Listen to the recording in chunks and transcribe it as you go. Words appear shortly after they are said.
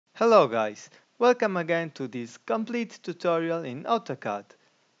Hello guys, welcome again to this complete tutorial in AutoCAD.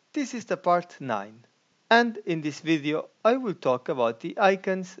 This is the part 9, and in this video I will talk about the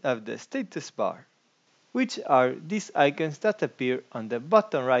icons of the status bar, which are these icons that appear on the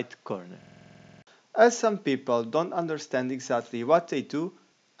bottom right corner. As some people don't understand exactly what they do,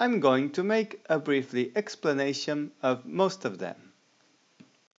 I'm going to make a briefly explanation of most of them.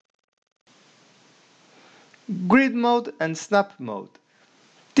 Grid mode and snap mode.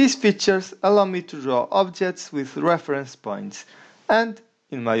 These features allow me to draw objects with reference points, and,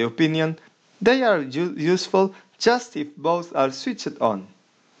 in my opinion, they are useful just if both are switched on.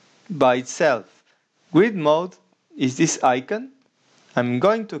 By itself, grid mode is this icon. I'm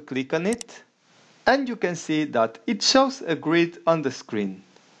going to click on it, and you can see that it shows a grid on the screen.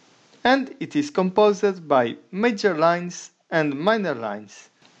 And it is composed by major lines and minor lines.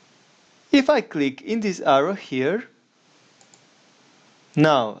 If I click in this arrow here,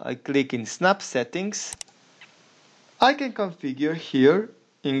 now I click in Snap Settings, I can configure here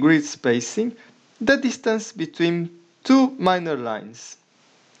in grid spacing the distance between two minor lines.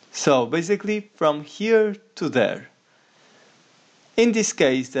 So basically from here to there. In this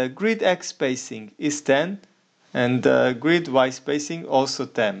case the grid X spacing is 10 and the grid Y spacing also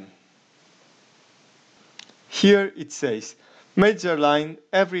 10. Here it says major line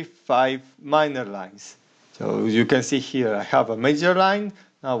every 5 minor lines. So you can see here I have a major line,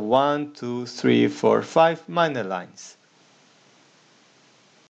 now 1, 2, 3, 4, 5 minor lines.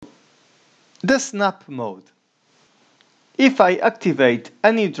 The snap mode. If I activate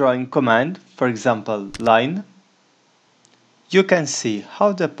any drawing command, for example line, you can see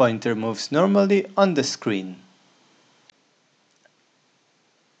how the pointer moves normally on the screen.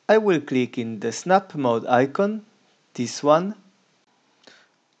 I will click in the snap mode icon, this one,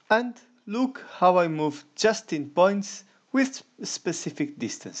 and look how I move just in points with specific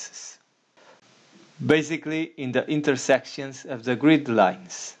distances. Basically in the intersections of the grid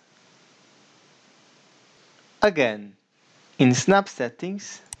lines. Again, in Snap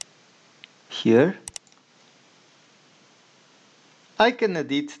Settings, here, I can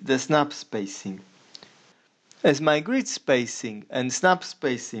edit the snap spacing. As my grid spacing and snap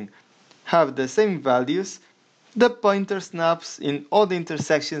spacing have the same values, the pointer snaps in all the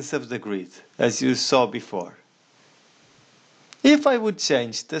intersections of the grid, as you saw before. If I would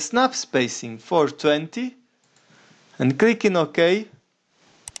change the snap spacing for 20 and click in OK,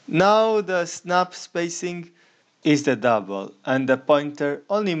 now the snap spacing is the double and the pointer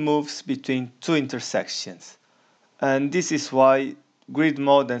only moves between two intersections. And this is why grid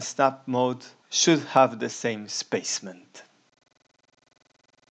mode and snap mode should have the same spacement.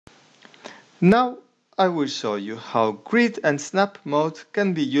 Now I will show you how grid and snap mode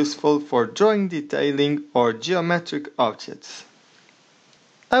can be useful for drawing detailing or geometric objects.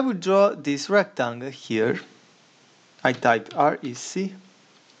 I will draw this rectangle here. I type REC,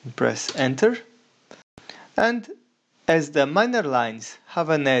 press enter, and as the minor lines have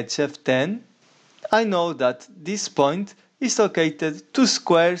an edge of 10, I know that this point is located 2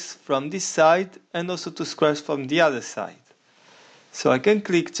 squares from this side and also 2 squares from the other side. So I can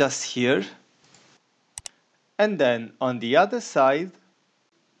click just here, and then on the other side,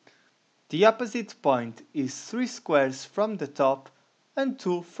 the opposite point is 3 squares from the top and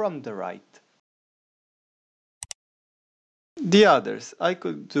 2 from the right. The others I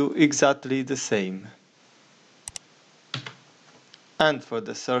could do exactly the same. And for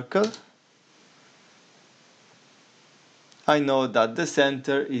the circle, I know that the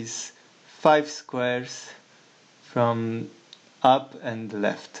center is 5 squares from up and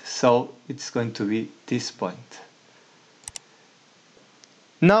left, so it's going to be this point.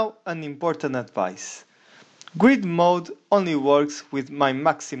 Now an important advice. Grid mode only works with my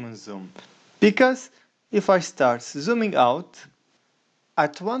maximum zoom, because if I start zooming out,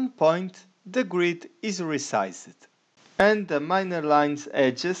 at one point the grid is resized, and the minor lines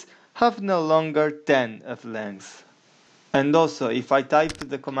edges have no longer 10 of length. And also if I type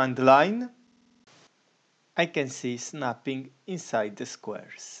the command line, I can see snapping inside the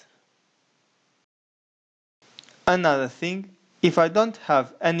squares. Another thing, if I don't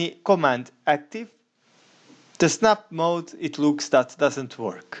have any command active, the snap mode, it looks that doesn't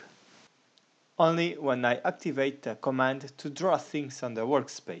work. Only when I activate the command to draw things on the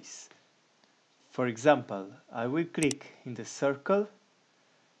workspace. For example, I will click in the circle,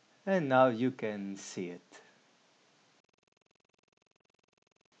 and now you can see it.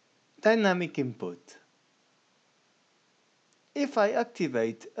 Dynamic input. If I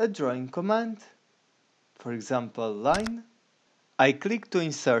activate a drawing command, for example line, I click to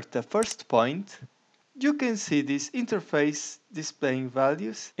insert the first point, you can see this interface displaying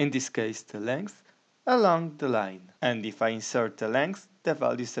values, in this case the length, along the line. And if I insert the length, the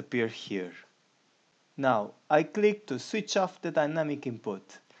values appear here. Now I click to switch off the dynamic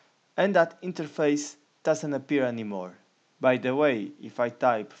input, and that interface doesn't appear anymore. By the way, if I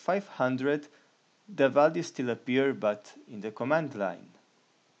type 500, the values still appear, but in the command line.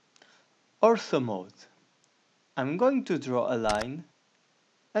 Ortho mode. I'm going to draw a line,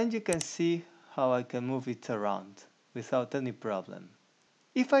 and you can see how I can move it around without any problem.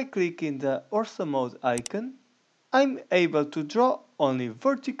 If I click in the ortho mode icon, I'm able to draw only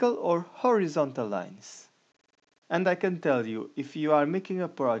vertical or horizontal lines. And I can tell you, if you are making a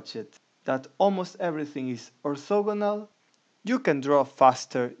project that almost everything is orthogonal, you can draw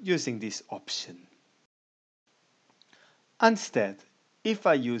faster using this option. Instead, if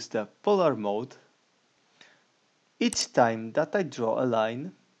I use the polar mode, each time that I draw a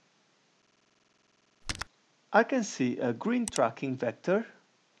line, I can see a green tracking vector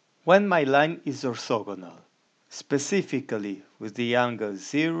when my line is orthogonal, specifically with the angle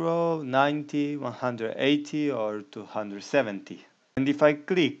 0, 90, 180 or 270. And if I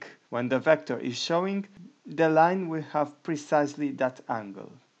click when the vector is showing, the line will have precisely that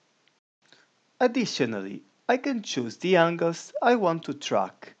angle. Additionally, I can choose the angles I want to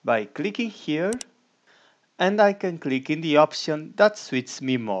track by clicking here, and I can click in the option that suits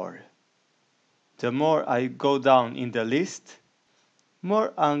me more. The more I go down in the list,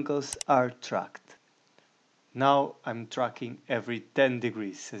 more angles are tracked. Now I'm tracking every 10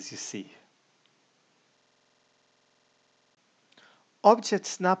 degrees, as you see. Object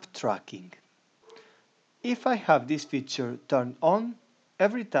snap tracking. If I have this feature turned on,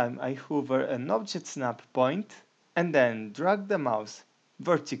 every time I hover an object snap point and then drag the mouse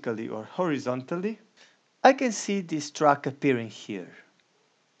vertically or horizontally, I can see this track appearing here.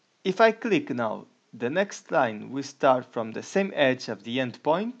 If I click now, the next line will start from the same edge of the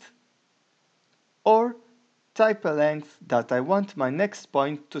endpoint, or type a length that I want my next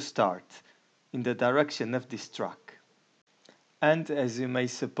point to start in the direction of this track. And as you may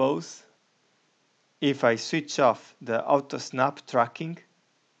suppose, if I switch off the auto snap tracking,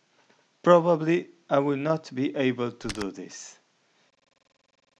 probably I will not be able to do this.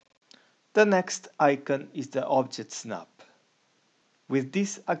 The next icon is the object snap. With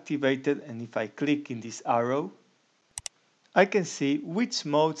this activated, and if I click in this arrow, I can see which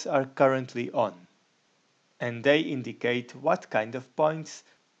modes are currently on, and they indicate what kind of points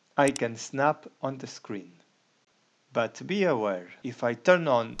I can snap on the screen. But be aware, if I turn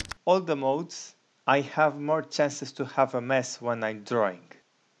on all the modes, I have more chances to have a mess when I'm drawing,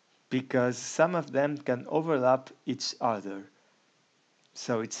 because some of them can overlap each other.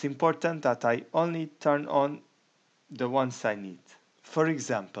 So it's important that I only turn on the ones I need. For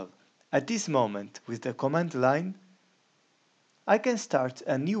example, at this moment with the command line, I can start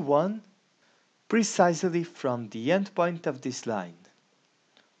a new one precisely from the endpoint of this line,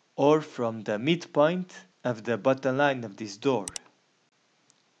 or from the midpoint of the bottom line of this door.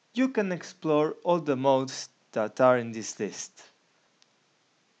 You can explore all the modes that are in this list.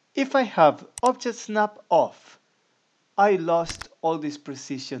 If I have Object Snap off, I lost all these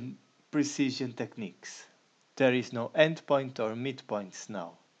precision techniques. There is no endpoint or midpoints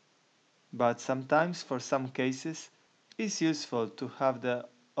now. But sometimes, for some cases, it's useful to have the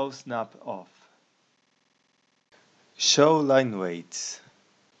OSnap off. Show line weights.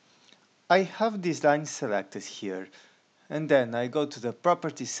 I have this line selected here, and then I go to the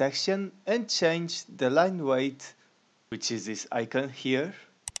Properties section and change the line weight, which is this icon here,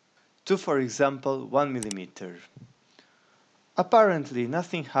 to, for example, 1 millimeter. Apparently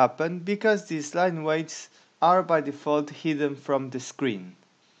nothing happened because these line weights are by default hidden from the screen.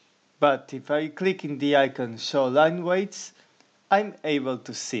 But if I click in the icon Show Line Weights, I'm able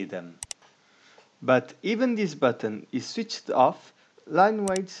to see them. But even this button is switched off, line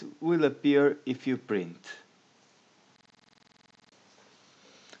weights will appear if you print.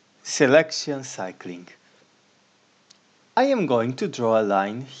 Selection cycling. I am going to draw a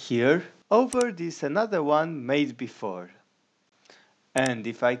line here over this another one made before. And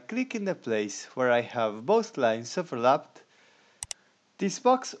if I click in the place where I have both lines overlapped, this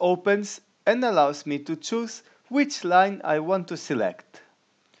box opens and allows me to choose which line I want to select.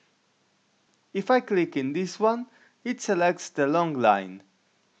 If I click in this one, it selects the long line,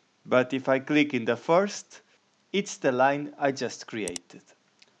 but if I click in the first, it's the line I just created.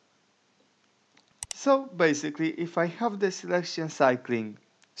 So basically, if I have the selection cycling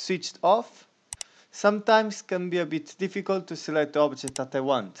switched off, sometimes can be a bit difficult to select the object that I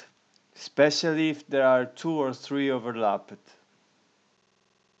want, especially if there are 2 or 3 overlapped.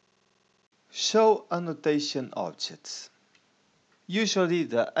 Show annotation objects. Usually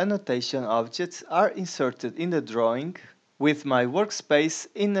the annotation objects are inserted in the drawing with my workspace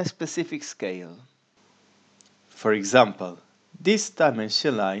in a specific scale. For example, this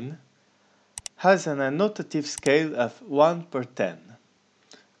dimension line has an annotative scale of 1/10,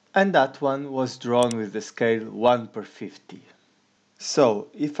 and that one was drawn with the scale 1/50. So,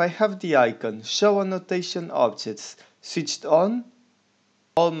 if I have the icon Show Annotation Objects switched on,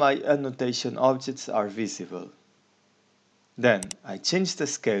 all my annotation objects are visible. Then I change the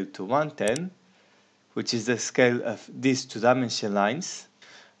scale to 1/10, which is the scale of these two dimension lines,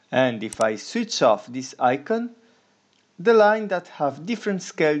 and if I switch off this icon, the line that have different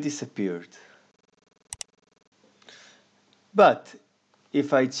scale disappeared. But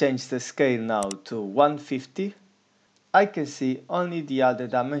if I change the scale now to 150, I can see only the other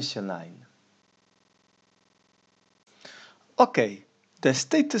dimension line. Okay, the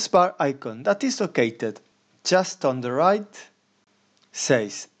status bar icon that is located just on the right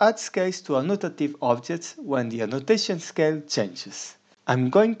says Add scales to annotative objects when the annotation scale changes. I'm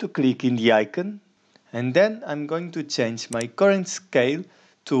going to click in the icon, and then I'm going to change my current scale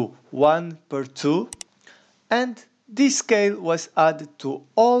to 1/2, and this scale was added to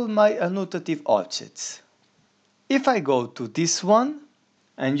all my annotative objects. If I go to this one,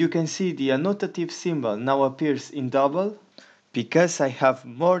 and you can see the annotative symbol now appears in double, because I have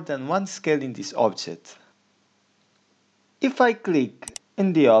more than one scale in this object. If I click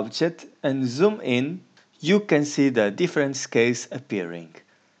in the object and zoom in, you can see the different scales appearing.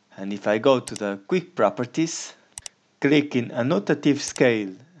 And if I go to the quick properties, click in annotative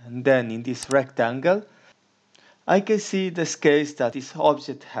scale, and then in this rectangle, I can see the scales that this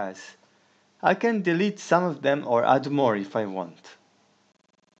object has. I can delete some of them or add more if I want.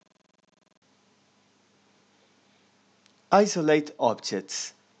 Isolate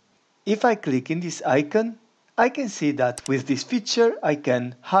objects. If I click in this icon, I can see that with this feature I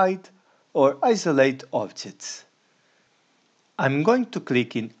can hide or isolate objects. I'm going to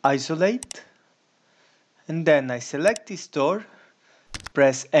click in Isolate, and then I select this door,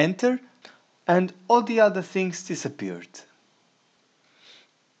 press Enter, and all the other things disappeared.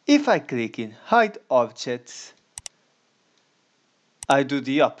 If I click in Hide Objects, I do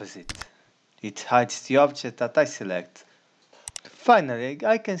the opposite. It hides the object that I select. Finally,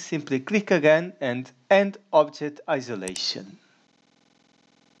 I can simply click again and end object isolation.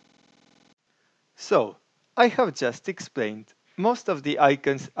 So, I have just explained most of the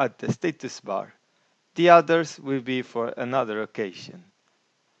icons at the status bar. The others will be for another occasion.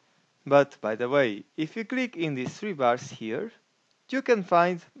 But by the way, if you click in these three bars here, you can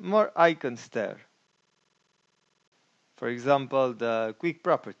find more icons there. For example, the quick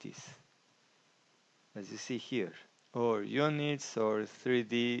properties, as you see here, or units, or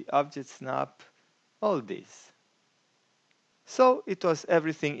 3D object snap, all these. So it was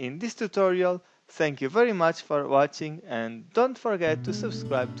everything in this tutorial. Thank you very much for watching, and don't forget to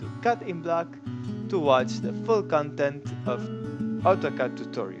subscribe to Cut in Block to watch the full content of AutoCAD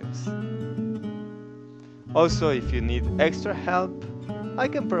tutorials. Also, if you need extra help, I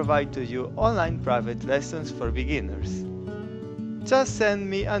can provide to you online private lessons for beginners. Just send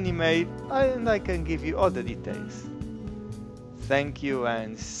me an email and I can give you all the details. Thank you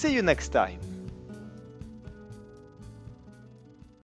and see you next time.